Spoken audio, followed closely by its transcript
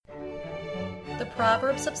The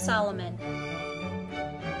Proverbs of Solomon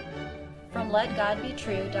from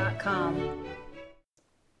LetGodBetrue.com.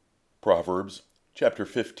 Proverbs chapter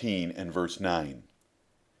 15 and verse 9.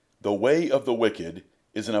 The way of the wicked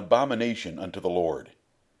is an abomination unto the Lord,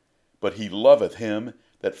 but he loveth him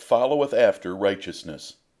that followeth after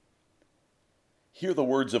righteousness. Hear the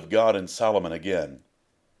words of God in Solomon again.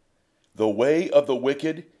 The way of the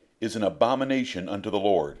wicked is an abomination unto the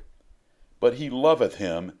Lord, but he loveth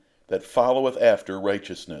him that followeth after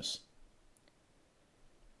righteousness.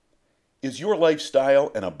 Is your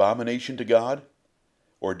lifestyle an abomination to God?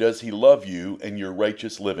 Or does he love you and your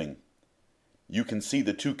righteous living? You can see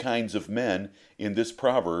the two kinds of men in this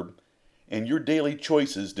proverb, and your daily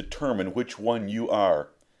choices determine which one you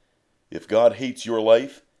are. If God hates your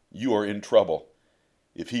life, you are in trouble.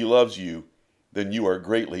 If he loves you, then you are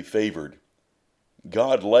greatly favored.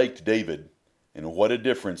 God liked David, and what a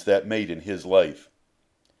difference that made in his life.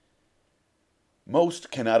 Most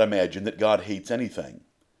cannot imagine that God hates anything,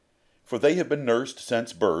 for they have been nursed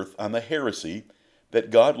since birth on the heresy that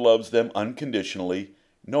God loves them unconditionally,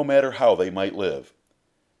 no matter how they might live.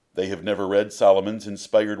 They have never read Solomon's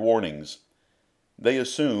inspired warnings. They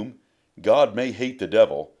assume God may hate the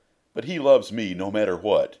devil, but he loves me no matter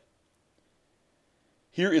what.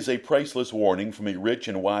 Here is a priceless warning from a rich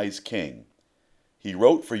and wise king. He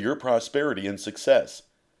wrote for your prosperity and success,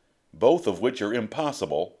 both of which are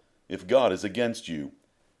impossible if God is against you.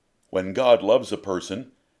 When God loves a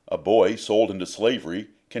person, a boy sold into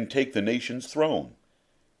slavery can take the nation's throne,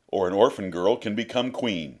 or an orphan girl can become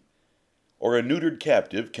queen, or a neutered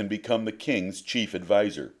captive can become the king's chief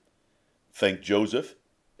advisor. Think Joseph,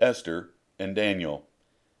 Esther, and Daniel.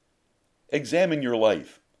 Examine your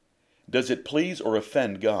life. Does it please or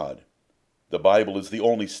offend God? The Bible is the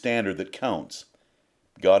only standard that counts.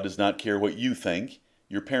 God does not care what you think,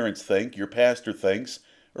 your parents think, your pastor thinks,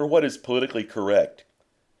 or what is politically correct.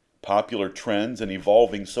 Popular trends and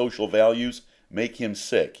evolving social values make him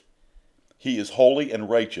sick. He is holy and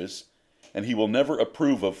righteous, and he will never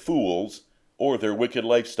approve of fools or their wicked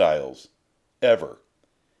lifestyles, ever.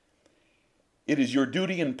 It is your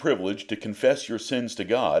duty and privilege to confess your sins to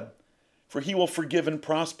God, for he will forgive and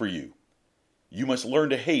prosper you. You must learn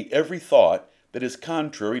to hate every thought that is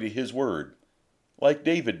contrary to his word, like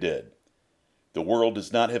David did. The world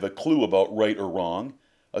does not have a clue about right or wrong,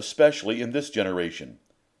 especially in this generation.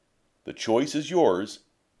 The choice is yours,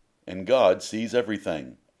 and God sees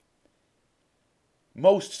everything.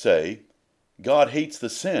 Most say, God hates the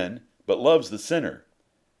sin, but loves the sinner.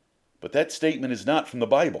 But that statement is not from the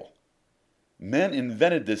Bible. Men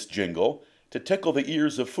invented this jingle to tickle the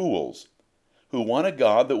ears of fools, who want a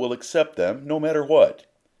God that will accept them no matter what.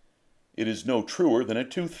 It is no truer than a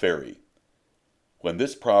tooth fairy. When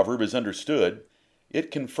this proverb is understood, it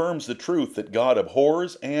confirms the truth that God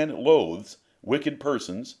abhors and loathes wicked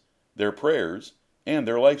persons, their prayers, and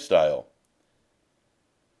their lifestyle.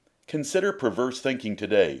 Consider perverse thinking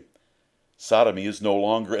today. Sodomy is no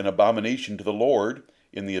longer an abomination to the Lord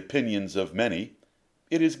in the opinions of many.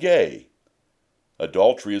 It is gay.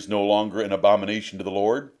 Adultery is no longer an abomination to the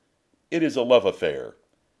Lord. It is a love affair.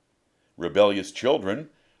 Rebellious children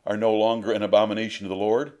are no longer an abomination to the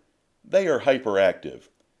Lord. They are hyperactive.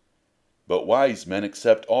 But wise men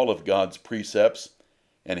accept all of God's precepts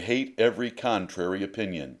and hate every contrary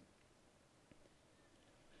opinion.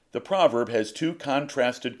 The proverb has two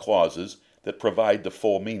contrasted clauses that provide the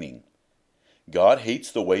full meaning. God hates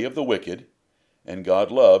the way of the wicked, and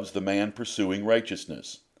God loves the man pursuing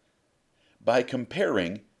righteousness. By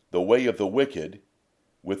comparing the way of the wicked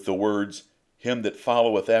with the words, him that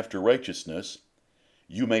followeth after righteousness,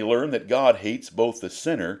 you may learn that God hates both the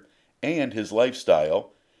sinner and his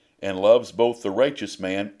lifestyle, and loves both the righteous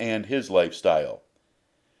man and his lifestyle.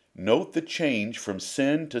 Note the change from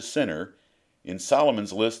sin to sinner in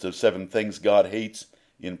Solomon's list of 7 things God hates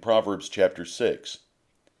in Proverbs chapter 6.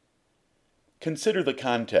 Consider the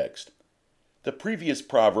context. The previous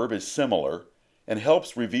proverb is similar and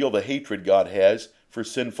helps reveal the hatred God has for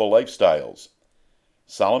sinful lifestyles.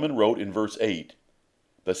 Solomon wrote in verse 8,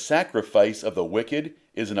 "The sacrifice of the wicked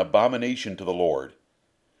is an abomination to the Lord,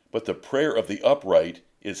 but the prayer of the upright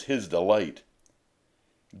is his delight."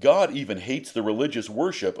 God even hates the religious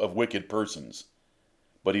worship of wicked persons,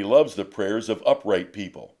 but he loves the prayers of upright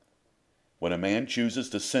people. When a man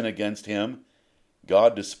chooses to sin against him,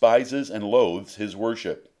 God despises and loathes his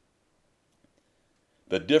worship.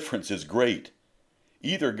 The difference is great.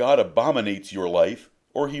 Either God abominates your life,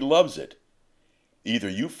 or he loves it. Either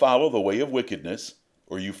you follow the way of wickedness,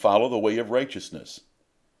 or you follow the way of righteousness.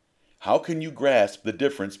 How can you grasp the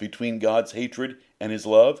difference between God's hatred and his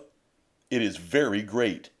love? It is very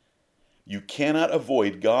great. You cannot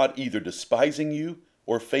avoid God either despising you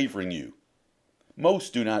or favoring you.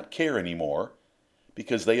 Most do not care anymore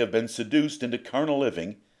because they have been seduced into carnal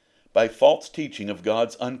living by false teaching of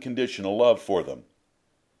God's unconditional love for them.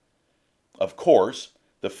 Of course,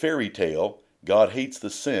 the fairy tale, God hates the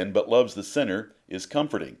sin but loves the sinner, is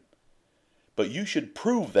comforting. But you should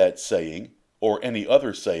prove that saying, or any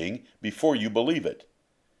other saying, before you believe it.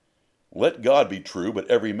 Let God be true, but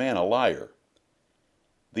every man a liar.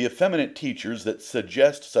 The effeminate teachers that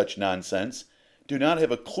suggest such nonsense do not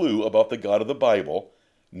have a clue about the God of the Bible,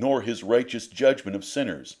 nor his righteous judgment of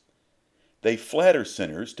sinners. They flatter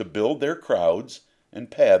sinners to build their crowds and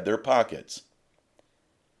pad their pockets.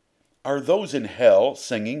 Are those in hell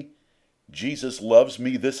singing, "Jesus loves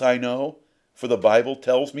me, this I know, for the Bible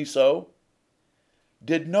tells me so"?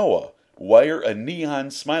 Did Noah wire a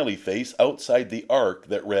neon smiley face outside the ark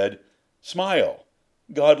that read, "Smile,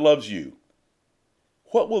 God loves you"?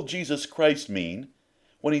 What will Jesus Christ mean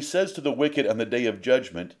when he says to the wicked on the day of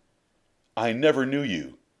judgment, "I never knew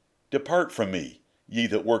you. Depart from me, ye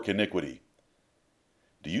that work iniquity"?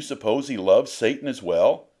 Do you suppose he loves Satan as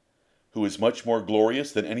well, who is much more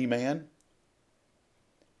glorious than any man?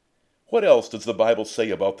 What else does the Bible say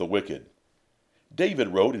about the wicked? David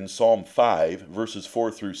wrote in Psalm 5, verses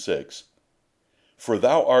 4 through 6, "For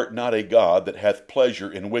thou art not a God that hath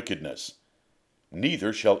pleasure in wickedness,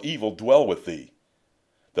 neither shall evil dwell with thee.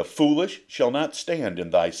 The foolish shall not stand in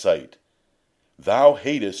thy sight. Thou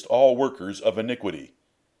hatest all workers of iniquity.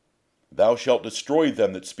 Thou shalt destroy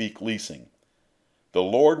them that speak leasing. The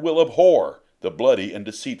Lord will abhor the bloody and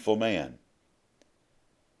deceitful man."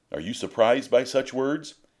 Are you surprised by such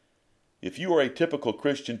words? If you are a typical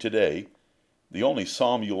Christian today, the only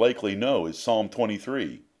psalm you likely know is Psalm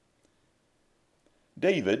 23.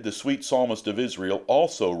 David, the sweet psalmist of Israel,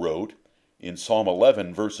 also wrote in Psalm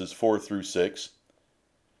 11, verses 4 through 6,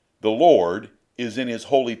 "The Lord is in his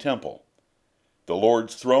holy temple. The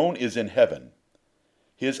Lord's throne is in heaven.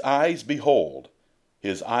 His eyes behold,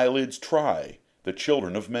 his eyelids try the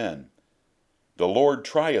children of men. The Lord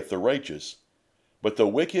trieth the righteous, but the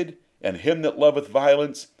wicked and him that loveth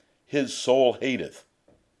violence his soul hateth.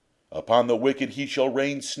 Upon the wicked he shall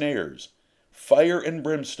rain snares, fire and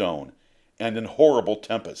brimstone, and an horrible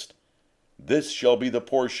tempest. This shall be the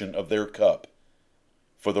portion of their cup.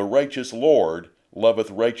 For the righteous Lord loveth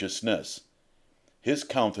righteousness. His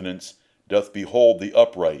countenance doth behold the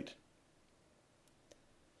upright."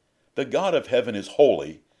 The God of heaven is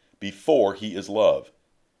holy before he is love.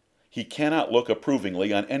 He cannot look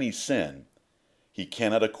approvingly on any sin. He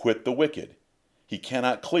cannot acquit the wicked. He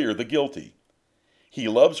cannot clear the guilty. He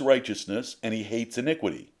loves righteousness and he hates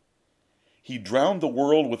iniquity. He drowned the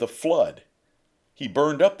world with a flood. He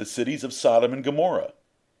burned up the cities of Sodom and Gomorrah.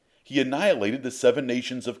 He annihilated the 7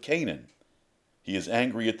 nations of Canaan. He is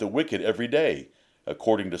angry at the wicked every day,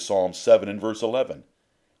 according to Psalm 7 and verse 11.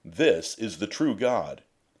 This is the true God.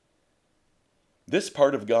 This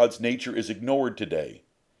part of God's nature is ignored today,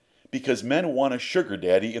 because men want a sugar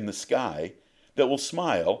daddy in the sky that will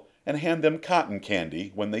smile and hand them cotton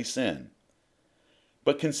candy when they sin.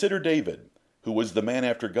 But consider David, who was the man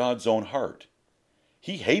after God's own heart.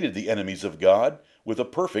 He hated the enemies of God with a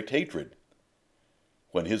perfect hatred.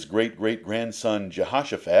 When his great-great-grandson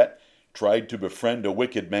Jehoshaphat tried to befriend a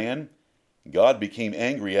wicked man, God became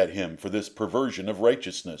angry at him for this perversion of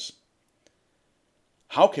righteousness.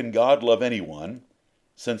 How can God love anyone,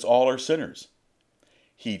 since all are sinners?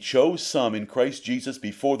 He chose some in Christ Jesus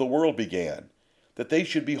before the world began, that they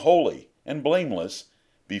should be holy and blameless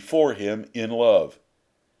before him in love.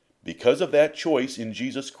 Because of that choice in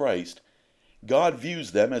Jesus Christ, God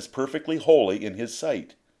views them as perfectly holy in his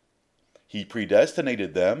sight. He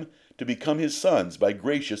predestinated them to become his sons by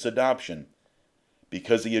gracious adoption,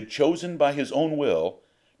 because he had chosen by his own will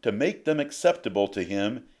to make them acceptable to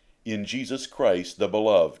him in Jesus Christ the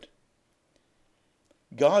Beloved.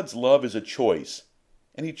 God's love is a choice,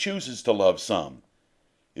 and he chooses to love some.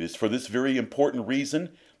 It is for this very important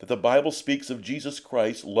reason that the Bible speaks of Jesus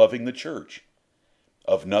Christ loving the church,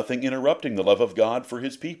 of nothing interrupting the love of God for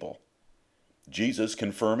his people. Jesus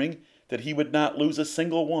confirming that he would not lose a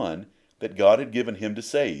single one that God had given him to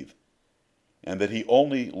save, and that he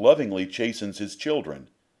only lovingly chastens his children,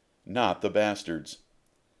 not the bastards.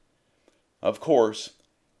 Of course,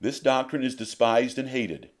 this doctrine is despised and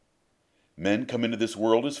hated. Men come into this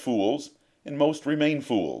world as fools, and most remain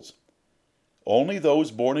fools. Only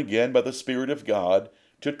those born again by the Spirit of God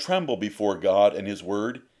to tremble before God and his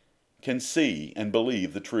word can see and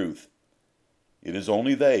believe the truth. It is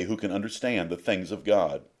only they who can understand the things of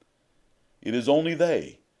God. It is only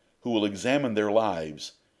they who will examine their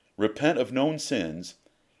lives, repent of known sins,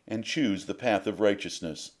 and choose the path of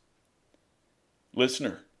righteousness.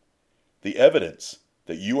 Listener, the evidence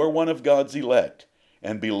that you are one of God's elect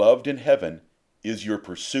and beloved in heaven is your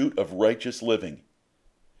pursuit of righteous living.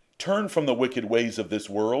 Turn from the wicked ways of this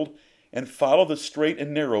world and follow the straight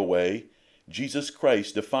and narrow way Jesus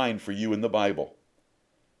Christ defined for you in the Bible.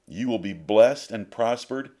 You will be blessed and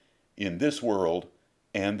prospered in this world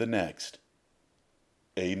and the next.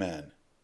 Amen.